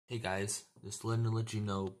Hey guys, just letting to let you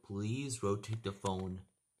know, please rotate the phone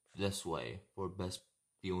this way for best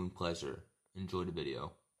viewing pleasure. Enjoy the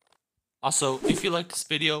video. Also, if you like this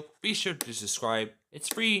video, be sure to subscribe. It's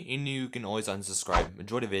free and you can always unsubscribe.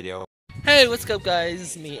 Enjoy the video. Hey, what's up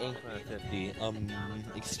guys? Me,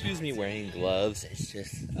 Ink50. Excuse me wearing gloves. It's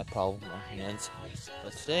just a problem with my hands.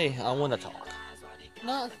 But today, I want to talk.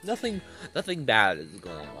 Nothing bad is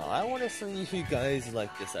going on. I want to see if you guys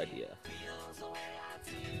like this idea.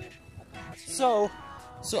 So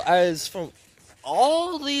as from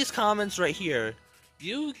all these comments right here,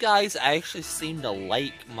 you guys actually seem to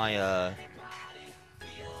like my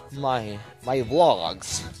my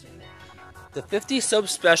vlogs. The 50 sub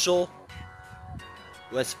special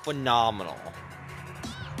was phenomenal.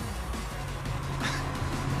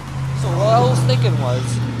 So what I was thinking was,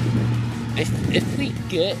 if we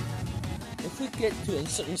get to a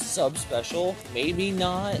certain sub special, maybe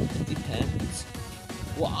not, it depends.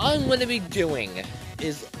 What I'm gonna be doing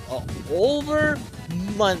is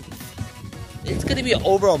it's gonna be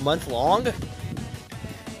over a month long, and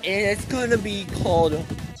it's gonna be called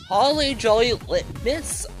Holly Jolly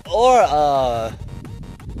Litmus or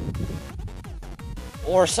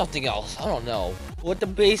something else. I don't know.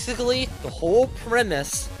 Basically, the whole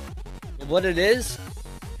premise of what it is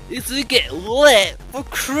to get lit for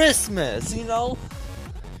Christmas, you know?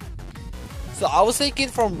 So I was thinking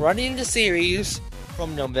from running the series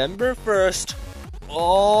from November 1st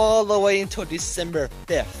all the way until December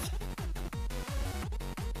 5th.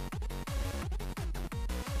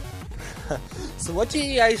 So what do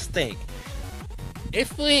you guys think?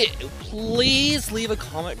 Please leave a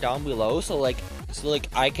comment down below so I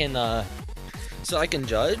can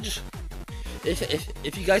judge.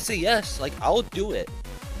 If you guys say yes, I'll do it.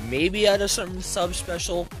 Maybe at a certain sub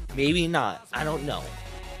special, maybe not. I don't know.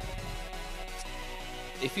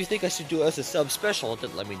 If you think I should do it as a sub special,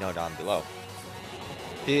 then let me know down below.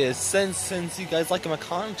 Because since you guys like my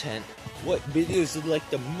content, what videos you like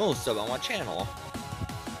the most about my channel?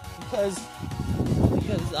 Because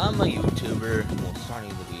I'm a YouTuber, well,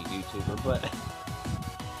 starting to be a YouTuber,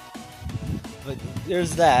 but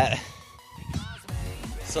there's that.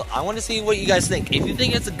 So I want to see what you guys think. If you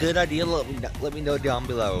think it's a good idea, let me know down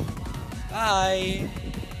below. Bye.